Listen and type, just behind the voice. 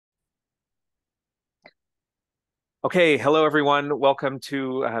Okay, hello everyone. Welcome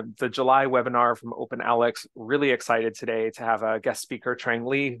to the July webinar from OpenAlex. Really excited today to have a guest speaker, Trang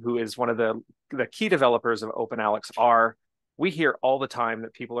Li, who is one of the key developers of OpenAlex We hear all the time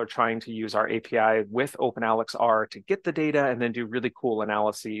that people are trying to use our API with OpenAlex to get the data and then do really cool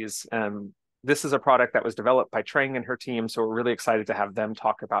analyses. This is a product that was developed by Trang and her team, so we're really excited to have them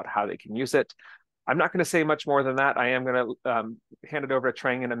talk about how they can use it. I'm not going to say much more than that. I am going to hand it over to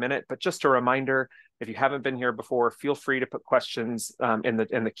Trang in a minute, but just a reminder, if you haven't been here before, feel free to put questions in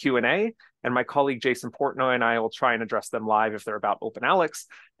the Q&A, and my colleague Jason Portnoy and I will try and address them live if they're about OpenAlex.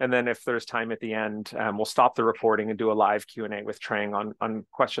 And then if there's time at the end, we'll stop the recording and do a live Q&A with Trang on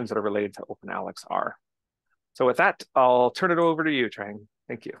questions that are related to OpenAlex. So with that, I'll turn it over to you, Trang.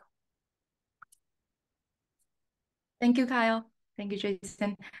 Thank you. Thank you, Kyle. Thank you,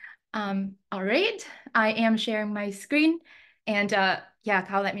 Jason. All right, I am sharing my screen, and yeah,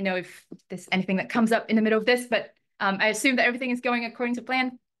 Kyle, let me know if there's anything that comes up in the middle of this, but I assume that everything is going according to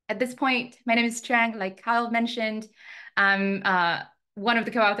plan. At this point, my name is Trang, like Kyle mentioned. I'm one of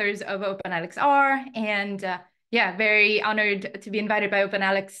the co-authors of OpenAlex, and yeah, very honored to be invited by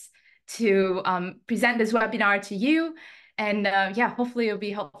OpenAlex to present this webinar to you. And yeah, hopefully it'll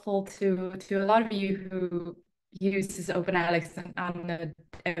be helpful to a lot of you who uses OpenAlex on an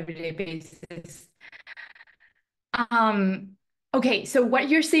everyday basis. Okay, so what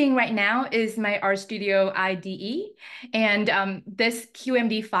you're seeing right now is my RStudio IDE, and this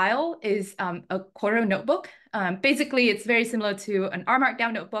QMD file is a Coro notebook. Basically, it's very similar to an R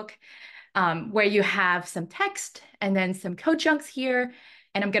Markdown notebook, where you have some text and then some code chunks here.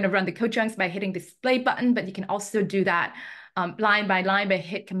 And I'm going to run the code chunks by hitting display button, but you can also do that line by line by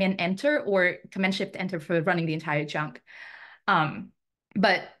hit Command Enter or Command Shift Enter for running the entire chunk.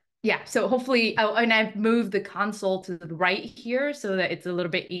 But yeah, so hopefully, and I've moved the console to the right here so that it's a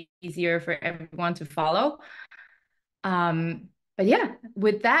little bit easier for everyone to follow. But yeah,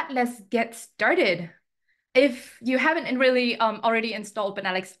 with that, let's get started. If you haven't really already installed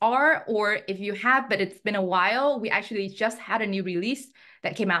OpenAlex, or if you have, but it's been a while, we actually just had a new release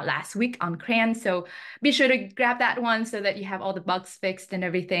that came out last week on CRAN. So be sure to grab that one so that you have all the bugs fixed and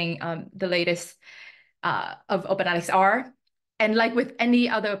everything, the latest of OpenAlex. And like with any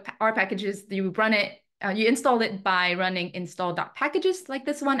other R packages, you run it, you install it by running install.packages like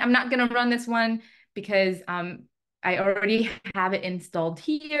this one. I'm not going to run this one because I already have it installed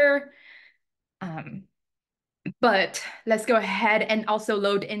here. But let's go ahead and also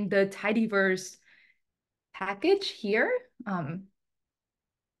load in the tidyverse package here. And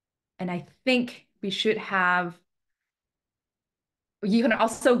I think we should have, you can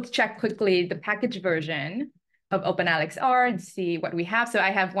also check quickly the package version of OpenAlex and see what we have. So I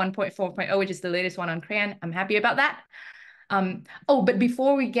have 1.4.0, which is the latest one on CRAN. I'm happy about that. Oh, but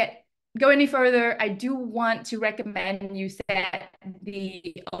before we go any further, I do want to recommend you set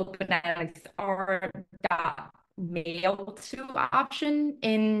the OpenAlexR.mail to option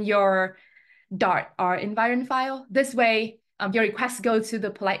in your .r environment file. This way, your requests go to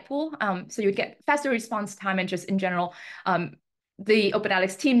the polite pool, so you get faster response time, and just in general, the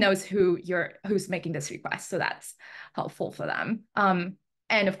OpenAlex team knows who's making this request, so that's helpful for them.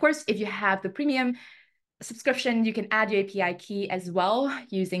 And of course, if you have the premium subscription, you can add your API key as well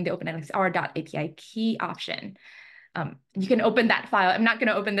using the OpenAlexR.API key option. You can open that file. I'm not going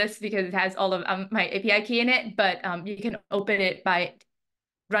to open this because it has all of my API key in it, but you can open it by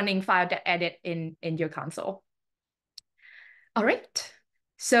running file.edit in your console. All right.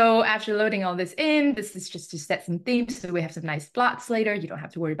 So after loading all this in, this is just to set some themes so we have some nice plots later. You don't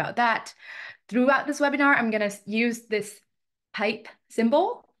have to worry about that. Throughout this webinar, I'm going to use this pipe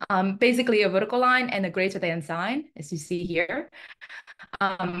symbol, basically a vertical line and a greater than sign, as you see here.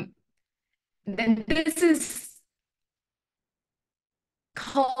 Then this is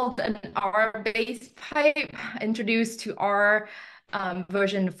called an R-based pipe, introduced to R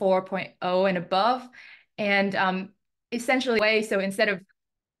version 4.0 and above. And essentially, so instead of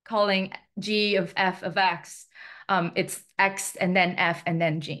calling G of F of X, it's X and then F and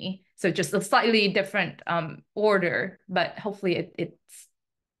then G. So just a slightly different order, but hopefully it's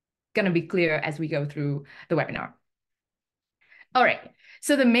going to be clear as we go through the webinar. All right,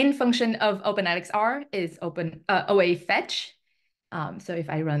 so the main function of OpenAlex is OA fetch. So if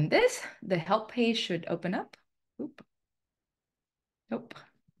I run this, the help page should open up. Oop. Nope.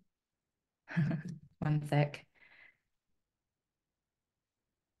 One sec.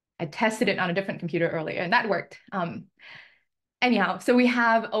 I tested it on a different computer earlier and that worked. Anyhow, so we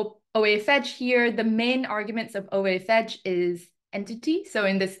have OA fetch here. The main arguments of OA fetch is entity. So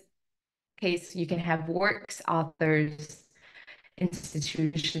in this case, you can have works, authors,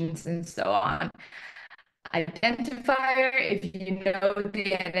 institutions, and so on. identifier if you know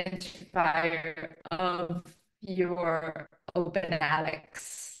the identifier of your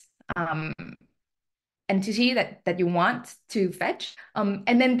OpenAlex entity that you want to fetch.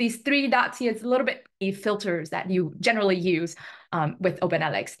 And then these three dots here, it's a little bit filters that you generally use with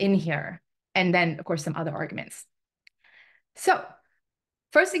OpenAlex in here. And then, of course, some other arguments. So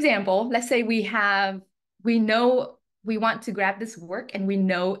first example, let's say we know we want to grab this work and we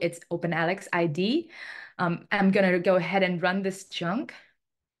know it's OpenAlex ID. I'm going to go ahead and run this chunk.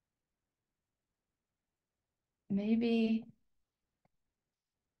 Maybe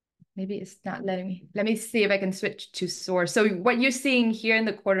it's not letting me. Let me see if I can switch to source. So what you're seeing here in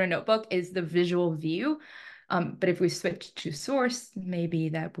the quarter notebook is the visual view. But if we switch to source, maybe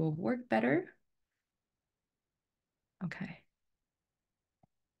that will work better. Okay.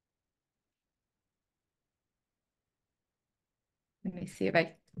 Let me see if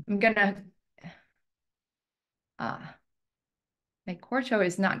I'm gonna, my Corcho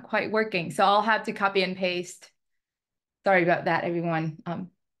is not quite working. So I'll have to copy and paste. Sorry about that, everyone.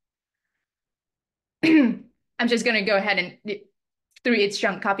 I'm just gonna go ahead and through each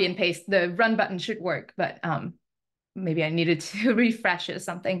chunk, copy and paste. The run button should work, but maybe I needed to refresh or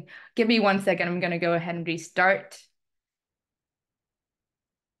something. Give me 1 second. I'm gonna go ahead and restart.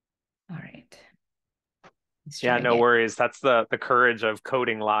 All right. Yeah, no worries. That's the courage of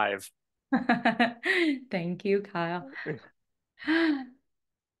coding live. Thank you, Kyle.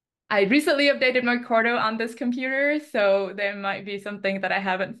 I recently updated my Cordo on this computer, so there might be something that I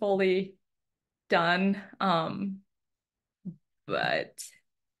haven't fully done. But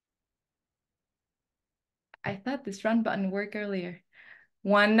I thought this run button worked earlier.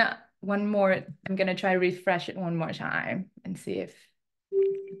 One more, I'm gonna try to refresh it one more time and see if.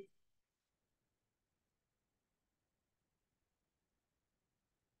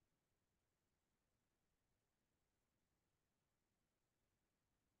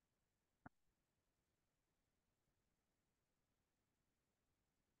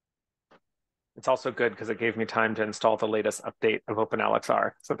 It's also good because it gave me time to install the latest update of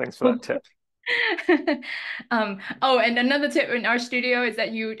openalexR. So thanks for that tip. Oh, and another tip in RStudio is that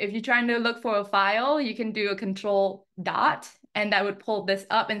if you're trying to look for a file, you can do a control dot, and that would pull this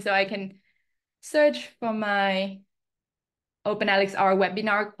up. And so I can search for my OpenAleXR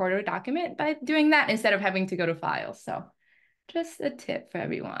webinar quarter document by doing that instead of having to go to files. So just a tip for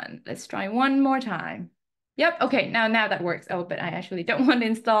everyone. Let's try one more time. Yep, okay, now that works. Oh, but I actually don't want to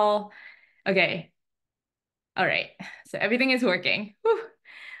install. Okay. All right, so everything is working. Whew.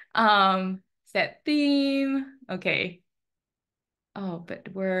 Set theme. Okay. Oh, but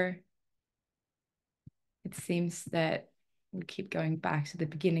it seems that we keep going back to the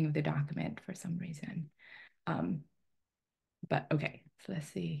beginning of the document for some reason. But okay, so let's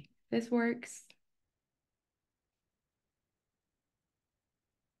see if this works.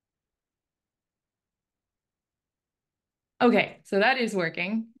 Okay, so that is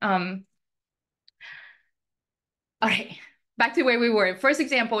working. All right, back to where we were. First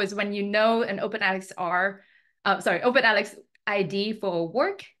example is when you know an OpenAlex ID for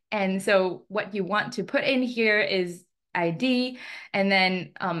work. And so what you want to put in here is ID, and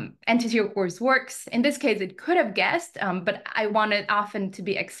then entity, of course, works. In this case, it could have guessed, but I want it often to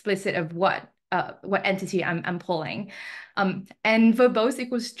be explicit of what entity I'm pulling. And for both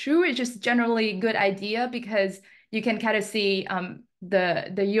equals true, it's just generally a good idea because you can kind of see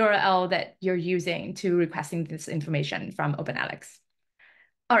the URL that you're using to requesting this information from OpenAlex.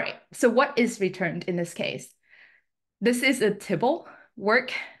 All right, so what is returned in this case? This is a tibble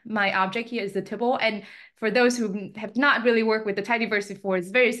work. My object here is the tibble. And for those who have not really worked with the tidyverse before,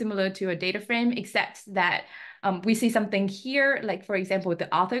 it's very similar to a data frame, except that we see something here, like for example, with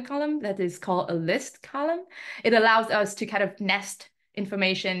the author column that is called a list column. It allows us to kind of nest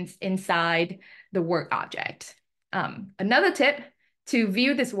information inside the work object. Another tip, to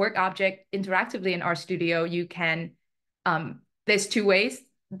view this work object interactively in RStudio, you can, there's two ways.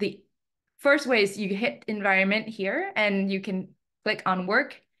 The first way is you hit environment here and you can click on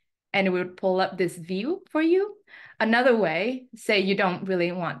work and it would pull up this view for you. Another way, say you don't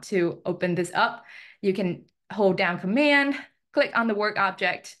really want to open this up, you can hold down command, click on the work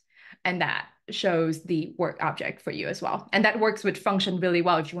object, and that shows the work object for you as well. And that works with function really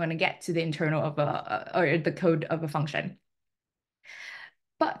well if you want to get to the internal of or the code of a function.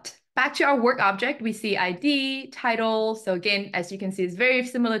 But back to our work object, we see ID, title. So again, as you can see, it's very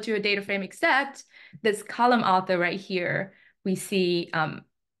similar to a data frame, except this column author right here, we see,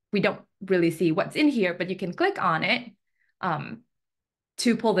 we don't really see what's in here, but you can click on it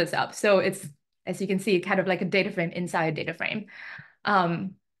to pull this up. So it's, as you can see, kind of like a data frame inside a data frame.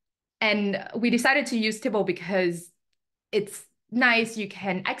 And we decided to use Tibble because it's nice. You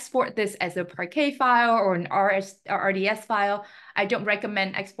can export this as a Parquet file or an or RDS file. I don't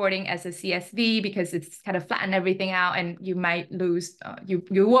recommend exporting as a CSV because it's kind of flatten everything out, and you might lose, you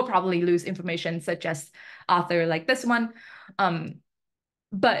will probably lose information such as author like this one.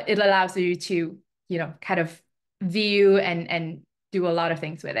 But it allows you to, kind of view and do a lot of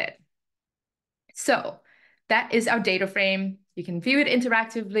things with it. So that is our data frame. You can view it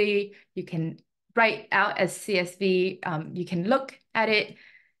interactively. You can write out as CSV. You can look at it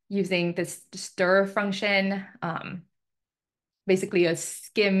using this stir function, basically a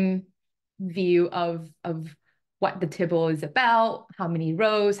skim view of what the table is about, how many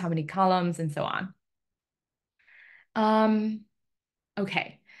rows, how many columns, and so on.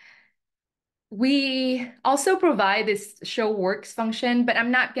 Okay. We also provide this show works function, but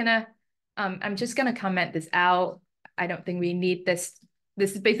I'm just gonna comment this out. I don't think we need this.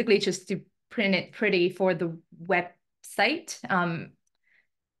 This is basically just to print it pretty for the website.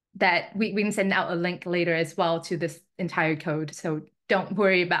 That we can send out a link later as well to this entire code. So don't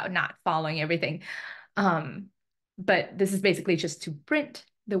worry about not following everything. But this is basically just to print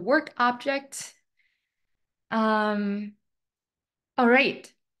the work object. All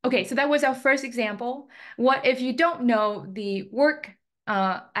right. Okay, so that was our first example. What if you don't know the work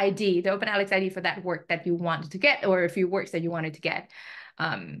ID, the OpenAlex ID for that work that you wanted to get, or a few works that you wanted to get?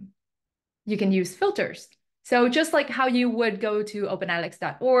 You can use filters. So just like how you would go to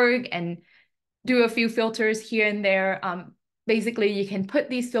openalex.org and do a few filters here and there, basically you can put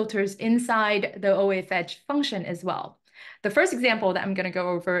these filters inside the OAFetch function as well. The first example that I'm going to go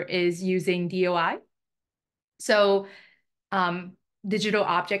over is using DOI. So digital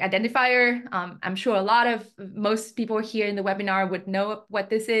object identifier. I'm sure most people here in the webinar would know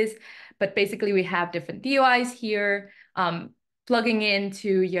what this is, but basically we have different DOIs here. Plugging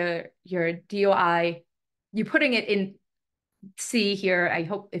into your DOI, you're putting it in C here. I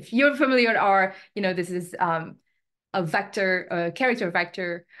hope if you're familiar with R, this is a vector, a character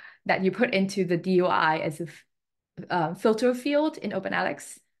vector that you put into the DOI as a filter field in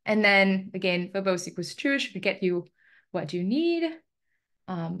OpenAlex. And then again, verbose equals true should get you what you need.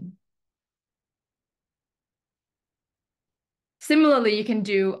 Similarly, you can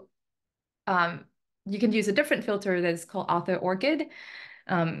use a different filter that's called author orchid.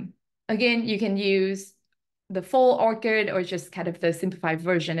 Again, you can use the full orchid or just kind of the simplified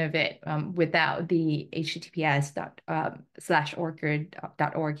version of it without the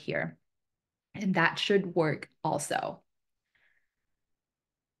https:/orchid.org here. And that should work also.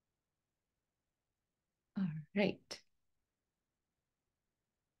 All right.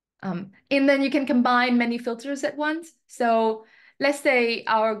 And then you can combine many filters at once. So let's say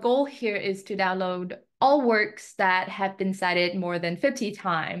our goal here is to download all works that have been cited more than 50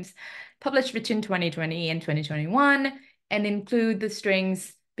 times, published between 2020 and 2021, and include the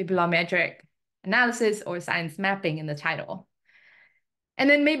strings bibliometric analysis or science mapping in the title. And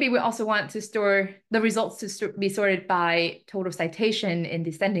then maybe we also want to store the results to be sorted by total citation in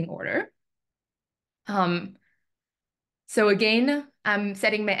descending order. So again, I'm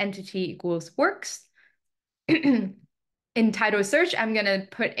setting my entity equals works. In title search, I'm going to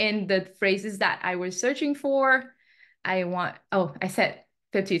put in the phrases that I was searching for. I said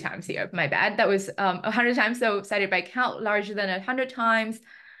 50 times here, my bad. That was 100 times, so cited by count larger than 100 times.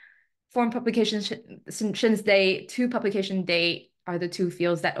 From publication since date to publication date are the two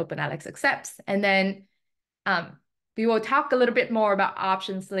fields that OpenAlex accepts. And then we will talk a little bit more about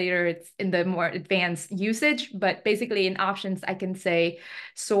options later. It's in the more advanced usage, but basically in options, I can say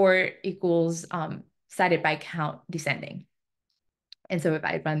sort equals cited by count descending. And so if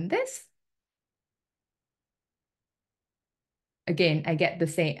I run this, again, I get the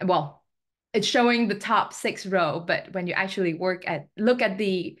same, well, it's showing the top 6 row, but when you actually look at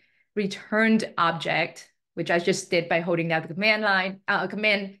the returned object, which I just did by holding down the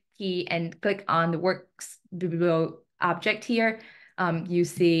command key and click on the works below object here, you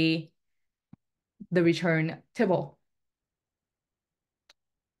see the return table.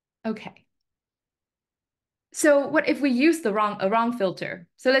 Okay. So what if we use a wrong filter?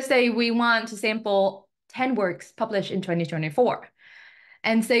 So let's say we want to sample 10 works published in 2024,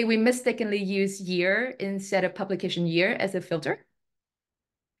 and say we mistakenly use year instead of publication year as a filter.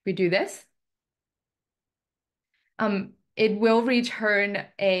 We do this. It will return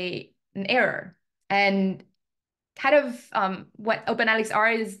an error. And kind of what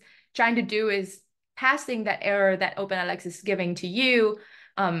openalexR is trying to do is passing that error that OpenAlex is giving to you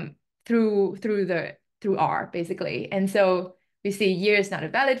through R, basically. And so we see year is not a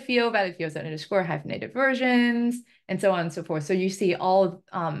valid fields are underscore hyphenated versions, and so on and so forth. So you see all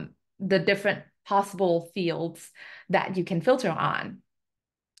the different possible fields that you can filter on.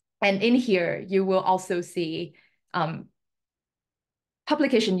 And in here, you will also see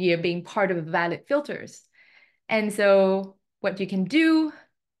publication year being part of valid filters. And so what you can do,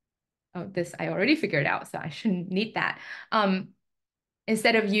 oh, this I already figured out, so I shouldn't need that.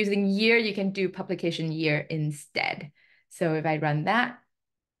 Instead of using year, you can do publication year instead. So if I run that,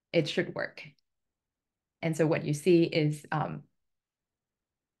 it should work. And so what you see is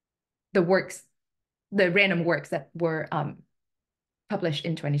the random works that were published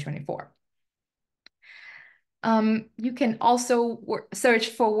in 2024. You can also search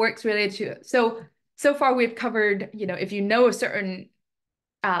for works related to, so far we've covered, if you know a certain,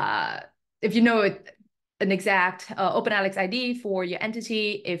 if you know an exact OpenAlex ID for your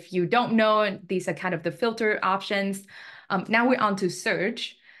entity, if you don't know, these are kind of the filter options. Now we're on to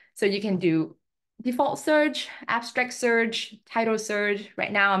search. So you can do default search, abstract search, title search.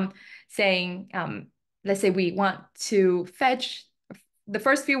 Right now I'm saying, let's say we want to fetch the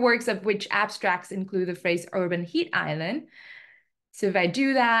first few works of which abstracts include the phrase urban heat island. So if I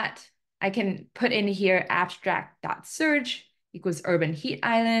do that, I can put in here abstract.search equals urban heat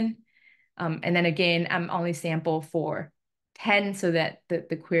island. And then again, I'm only sample for 10 so that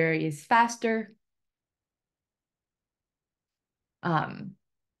the query is faster.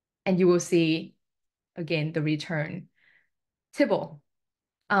 And you will see, again, the return tibble.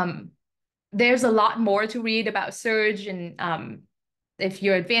 There's a lot more to read about search, and if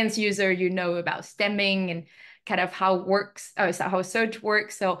you're an advanced user, you know about stemming and kind of how how search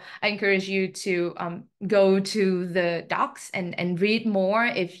works. So I encourage you to go to the docs and read more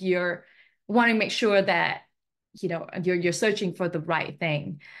if you're wanting to make sure that you're searching for the right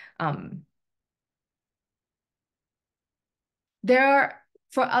thing. There are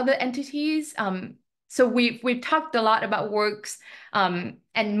for other entities. So we've talked a lot about works, and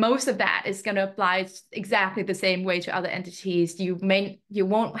most of that is going to apply exactly the same way to other entities. You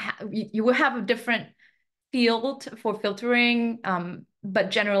will have a different field for filtering,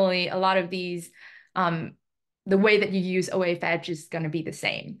 but generally a lot of these, the way that you use OA fetch is going to be the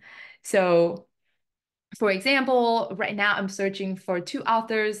same. So, for example, right now I'm searching for two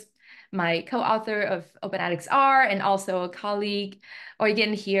authors, my co-author of openalexR and also a colleague, or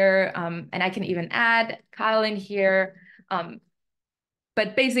again here, and I can even add Kyle in here.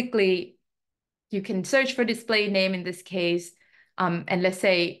 But basically, you can search for display name in this case, and let's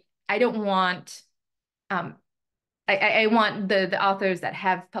say I don't want, I want the authors that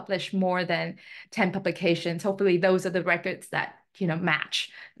have published more than 10 publications. Hopefully, those are the records that match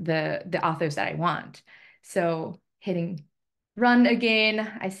the authors that I want. So hitting run again,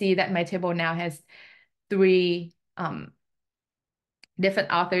 I see that my table now has 3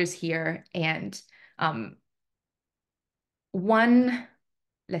 different authors here and one,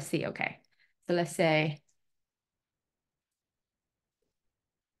 let's see, okay. So let's say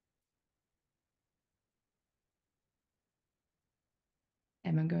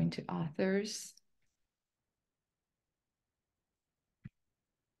I'm going to authors.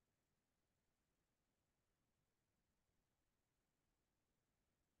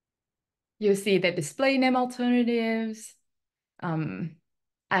 You'll see the display name alternatives,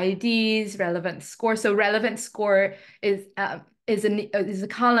 IDs, relevant score. So relevant score is a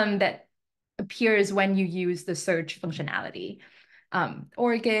column that appears when you use the search functionality.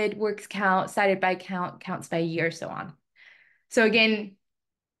 ORCID, works count, cited by count, counts by year, so on. So again,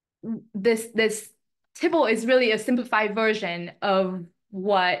 this tibble is really a simplified version of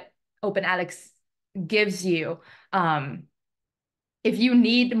what OpenAlex gives you. If you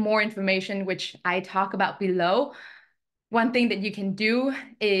need more information, which I talk about below, one thing that you can do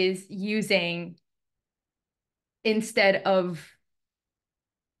is using, instead of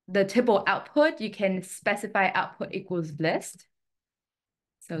the tibble output, you can specify output equals list.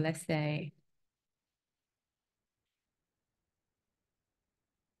 So let's say,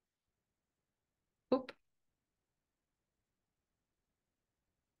 oop.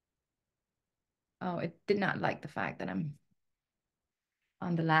 Oh, it did not like the fact that I'm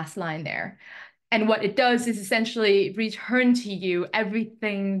on the last line there. And what it does is essentially return to you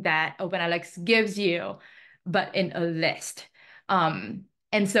everything that OpenAlex gives you, but in a list. And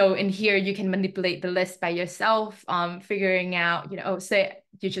so in here, you can manipulate the list by yourself, figuring out, say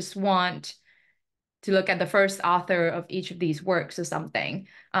you just want to look at the first author of each of these works or something.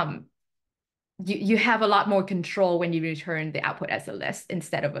 You have a lot more control when you return the output as a list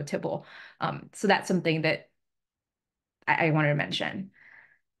instead of a tibble. So that's something that I wanted to mention.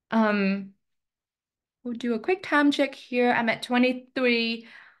 We'll do a quick time check here. I'm at 23.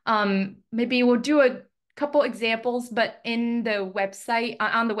 Maybe we'll do a couple examples, but in the website,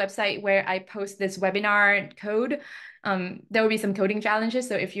 on the website where I post this webinar code, there will be some coding challenges.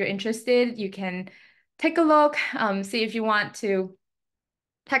 So if you're interested, you can take a look, see if you want to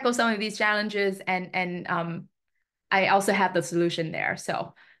tackle some of these challenges, and I also have the solution there.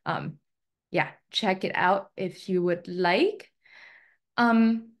 So yeah, check it out if you would like.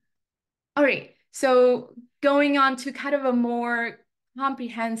 All right, so going on to kind of a more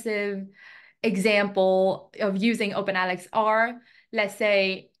comprehensive example of using openalexR. Let's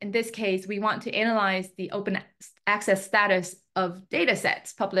say in this case, we want to analyze the open access status of data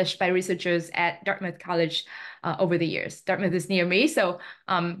sets published by researchers at Dartmouth College over the years. Dartmouth is near me, so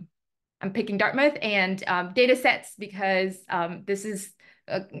I'm picking Dartmouth and data sets because this is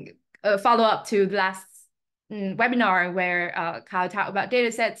a follow-up to the last webinar where Kyle talked about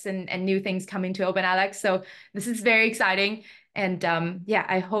data sets and new things coming to OpenAlex. So this is very exciting. And yeah,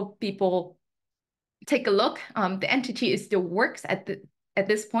 I hope people take a look. The entity is still works at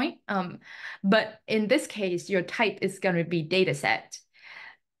this point. But in this case, your type is going to be data set.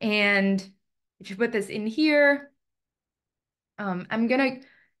 And if you put this in here, I'm going to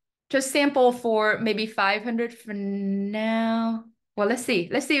just sample for maybe 500 for now. Well, let's see.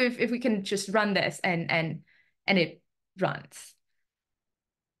 Let's see if we can just run this and it runs.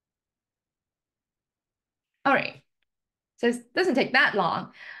 All right. So it doesn't take that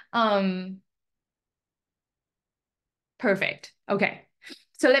long. Perfect. Okay.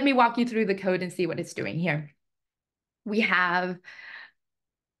 So let me walk you through the code and see what it's doing here. We have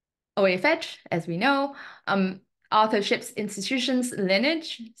OA fetch, as we know, authorships, institutions,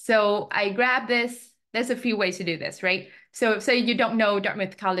 lineage. So I grab this. There's a few ways to do this, right? So say you don't know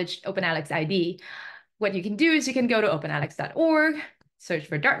Dartmouth College OpenAlex ID. What you can do is you can go to openalex.org, search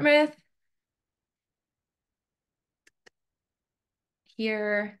for Dartmouth.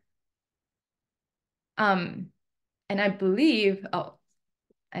 Here. And I believe,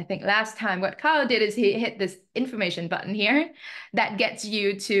 I think last time what Kyle did is he hit this information button here that gets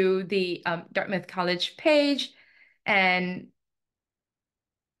you to the Dartmouth College page. And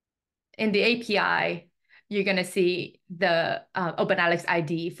in the API, you're going to see the OpenAlex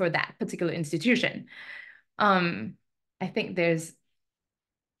ID for that particular institution. I think there's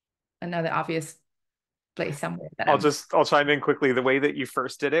another obvious place somewhere that I'll chime in quickly. The way that you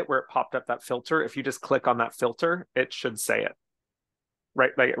first did it, where it popped up that filter, if you just click on that filter, it should say it.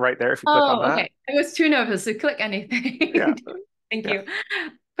 Right, like right there. If you click on that. Okay. I was too nervous to click anything. Yeah. Thank you.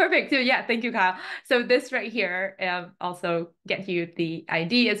 Perfect. Yeah, thank you, Kyle. So this right here also gets you the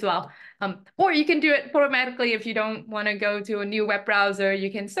ID as well. Or you can do it automatically if you don't want to go to a new web browser.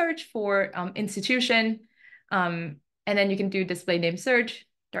 You can search for institution, and then you can do display name search,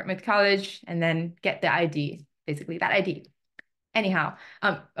 Dartmouth College, and then get the ID, basically that ID. Anyhow,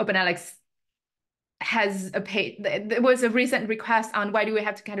 OpenAlex has a page. There was a recent request on why do we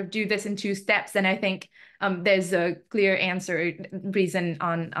have to kind of do this in 2 steps, and I think there's a clear answer reason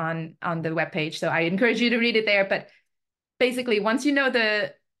on the webpage. So I encourage you to read it there. But basically, once you know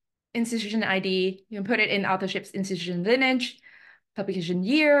the institution ID, you can put it in authorships, institution lineage, publication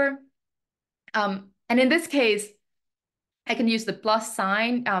year, and in this case, I can use the plus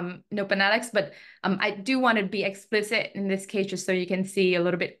sign in OpenAlex, but I do want to be explicit in this case just so you can see a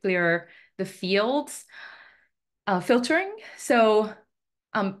little bit clearer the fields filtering. So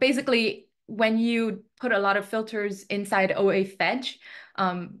basically, when you put a lot of filters inside OA fetch,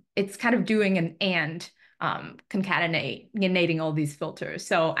 it's kind of doing an and concatenating all these filters.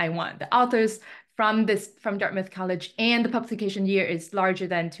 So I want the authors from Dartmouth College and the publication year is larger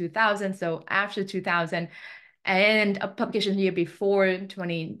than 2000. So after 2000 and a publication year before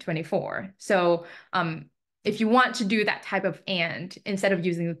 2024. So if you want to do that type of and, instead of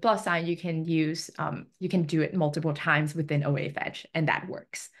using the plus sign, you can use, you can do it multiple times within OA fetch, and that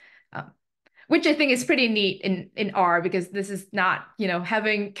works. Which I think is pretty neat in R, because this is not,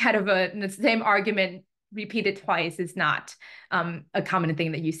 having kind of the same argument repeated twice is not a common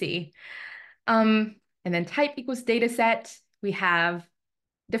thing that you see. And then type equals data set. We have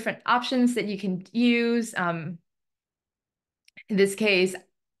different options that you can use. In this case,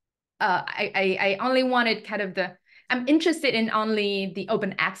 I only wanted kind of I'm interested in only the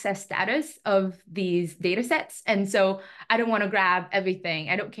open access status of these data sets. And so I don't want to grab everything.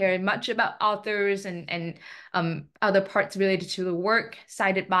 I don't care much about authors and other parts related to the work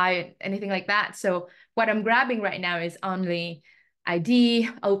cited by, anything like that. So what I'm grabbing right now is only ID,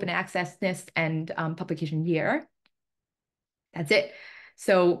 open accessness, and publication year. That's it.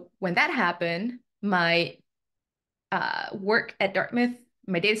 So when that happened, my work at Dartmouth,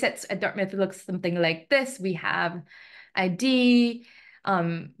 my data sets at Dartmouth looks something like this. We have ID,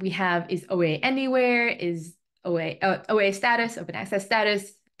 We have is OA anywhere, is OA status, open access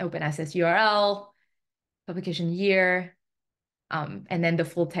status, open access URL, publication year, and then the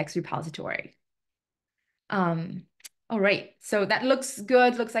full text repository. All right, so that looks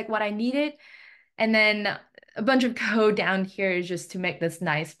good, looks like what I needed. And then a bunch of code down here just to make this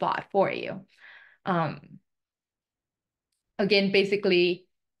nice plot for you. Again, basically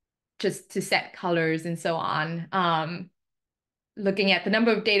just to set colors and so on. Looking at the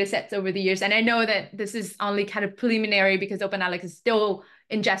number of data sets over the years. And I know that this is only kind of preliminary because OpenAlex is still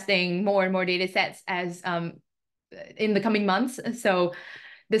ingesting more and more data sets as in the coming months. So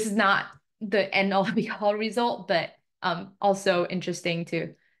this is not the end all be all result, but also interesting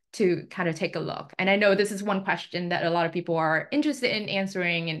to kind of take a look. And I know this is one question that a lot of people are interested in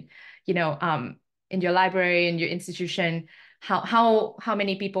answering, and in your library, in your institution, how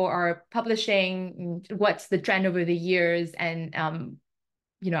many people are publishing, what's the trend over the years, and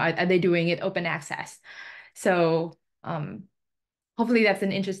are they doing it open access? So hopefully that's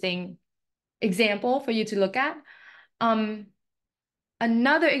an interesting example for you to look at.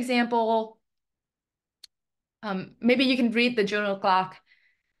 Another example, maybe you can read the journal clock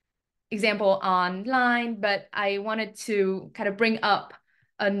example online, but I wanted to kind of bring up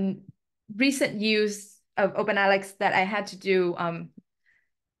a recent use of OpenAlex that I had to do.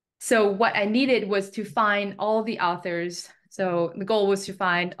 So what I needed was to find all the authors. So the goal was to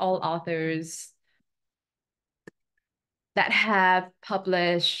find all authors that have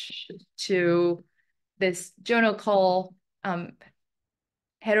published to this journal called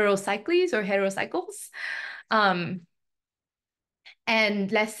Heterocycles or Heterocycles.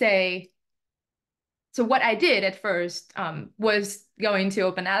 And let's say, so what I did at first was going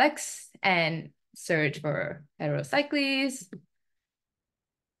to OpenAlex and search for Heterocycles,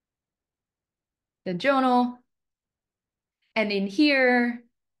 the journal. And in here,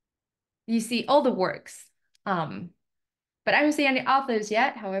 you see all the works. But I don't see any authors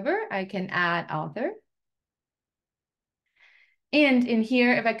yet. However, I can add author. And in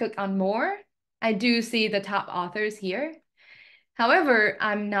here, if I click on more, I do see the top authors here. However,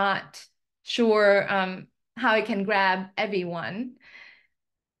 I'm not sure how I can grab everyone.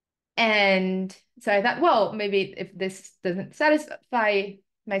 And so I thought, well, maybe if this doesn't satisfy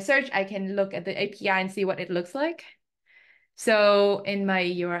my search, I can look at the API and see what it looks like. So in my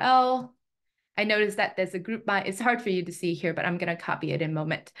URL, I noticed that there's a group by, it's hard for you to see here, but I'm going to copy it in a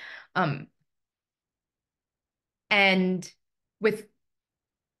moment. And with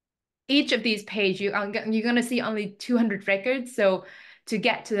each of these pages, you're going to see only 200 records. So to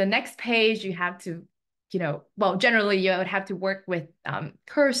get to the next page, you have to, well, generally you would have to work with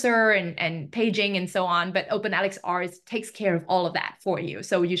cursor and paging and so on, but openalexR takes care of all of that for you.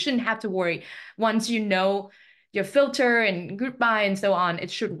 So you shouldn't have to worry. Once you know your filter and group by and so on, it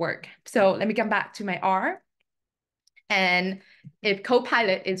should work. So let me come back to my R. And if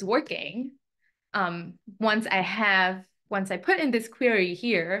Copilot is working, once I put in this query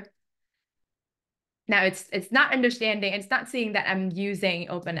here, now it's not understanding, it's not seeing that I'm using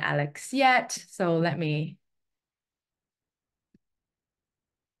OpenAlex yet. So let me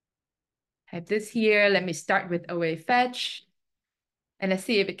type this here. Let me start with OA fetch. And let's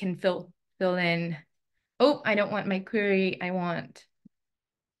see if it can fill in. Oh, I don't want my query. I want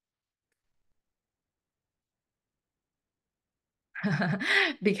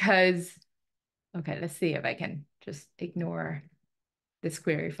because, okay, let's see if I can just ignore this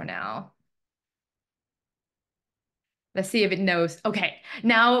query for now. Let's see if it knows. Okay,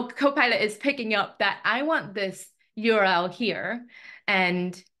 now Copilot is picking up that I want this URL here,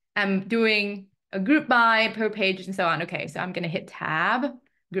 and I'm doing a group by per page and so on. Okay, so I'm gonna hit tab,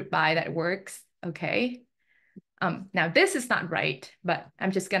 group by, that works. Okay. Now this is not right, but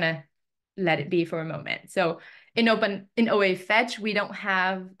I'm just gonna let it be for a moment. So in OA fetch, we don't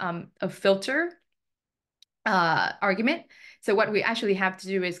have a filter argument. So what we actually have to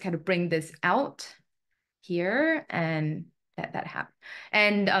do is kind of bring this out here, and that happened.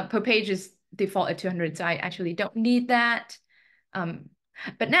 And per page is default at 200, so I actually don't need that.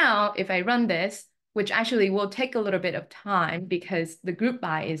 But now if I run this, which actually will take a little bit of time because the group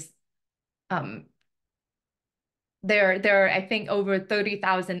by is there are I think over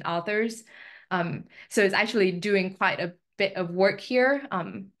 30,000 authors. So it's actually doing quite a bit of work here.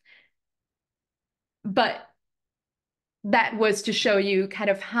 But that was to show you kind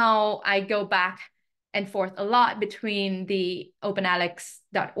of how I go back and forth a lot between the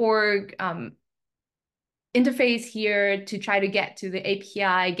openalex.org interface here to try to get to the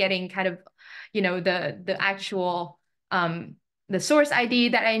API, getting kind of, the actual the source ID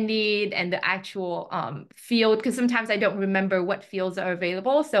that I need and the actual field, because sometimes I don't remember what fields are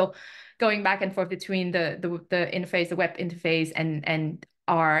available. So going back and forth between the interface, the web interface, and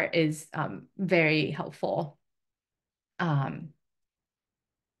R is very helpful.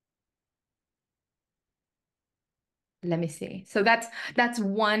 Let me see. So that's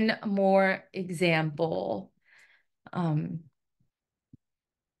one more example. Let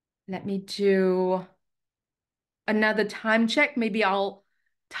me do another time check. Maybe I'll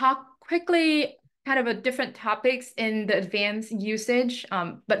talk quickly kind of a different topics in the advanced usage,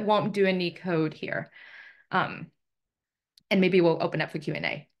 but won't do any code here. And maybe we'll open up for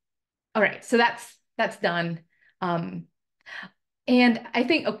Q&A. All right, so that's done. And I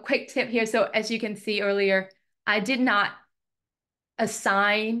think a quick tip here. So as you can see earlier, I did not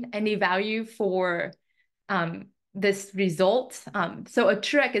assign any value for this result. So a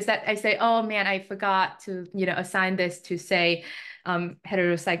trick is that I say, oh man, I forgot to assign this to say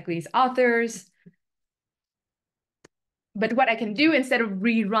heterocycles authors. But what I can do instead of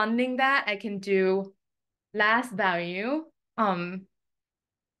rerunning that, I can do last value. And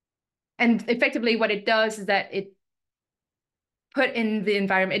effectively what it does is that it put in the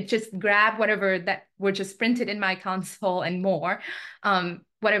environment, it just grab whatever that were just printed in my console and more,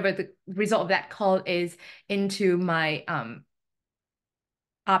 whatever the result of that call is into my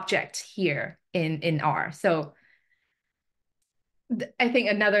object here in R. So I think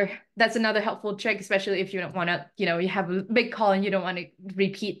that's another helpful trick, especially if you don't want to, you have a big call and you don't want to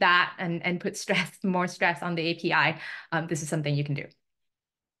repeat that and put more stress on the API. This is something you can do.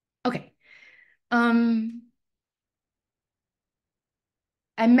 Okay.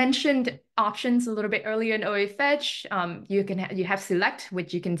 I mentioned options a little bit earlier in OA fetch. You have select,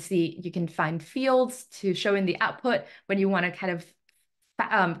 which you can find fields to show in the output when you want to kind of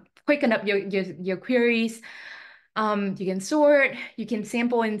quicken up your queries. You can sort, you can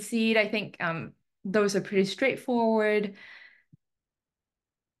sample and seed. I think those are pretty straightforward.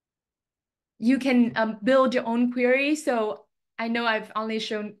 You can build your own query. So I know I've only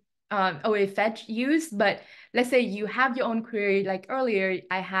shown OA fetch used, but let's say you have your own query. Like earlier,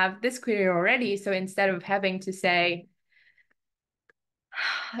 I have this query already. So instead of having to say,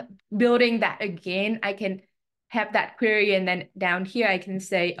 building that again, I can have that query. And then down here, I can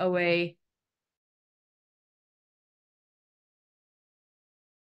say OA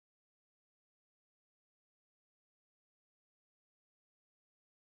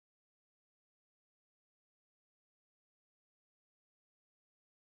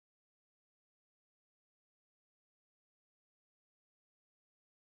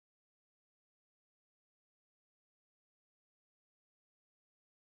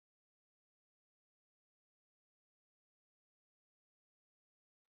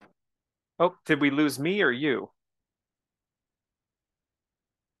Oh, did we lose me or you?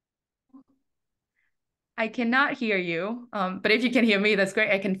 I cannot hear you, but if you can hear me, that's great.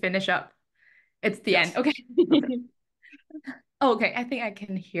 I can finish up. It's the end. Yes. Okay. Okay. Oh, okay. I think I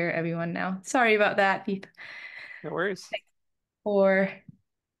can hear everyone now. Sorry about that, Pete, No worries. for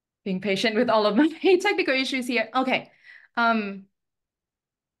being patient with all of my technical issues here. Okay. I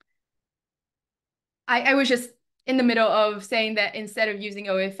was just in the middle of saying that instead of using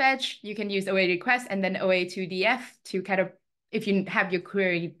OA fetch, you can use OA request and then OA2DF to kind of, if you have your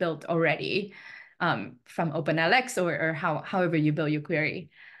query built already from OpenAlex or however you build your query.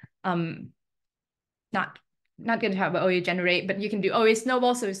 Not going to talk about OA generate, but you can do OA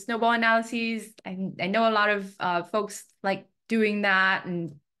snowball. So snowball analyses. I know a lot of folks like doing that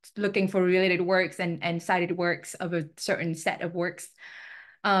and looking for related works and cited works of a certain set of works.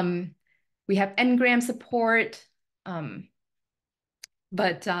 We have n-gram support.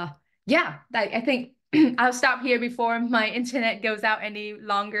 But yeah, I think I'll stop here before my internet goes out any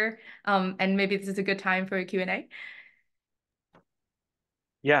longer. And maybe this is a good time for a Q&A.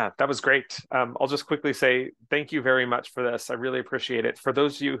 Yeah, that was great. I'll just quickly say thank you very much for this. I really appreciate it. For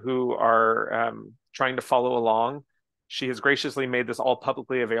those of you who are trying to follow along, she has graciously made this all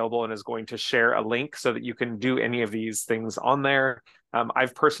publicly available and is going to share a link so that you can do any of these things on there.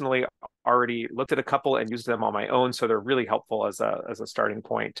 I've personally already looked at a couple and used them on my own, so they're really helpful as a starting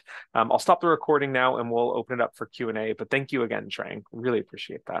point. I'll stop the recording now and we'll open it up for Q&A, but thank you again, Trang. Really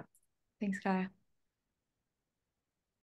appreciate that. Thanks, Kaya.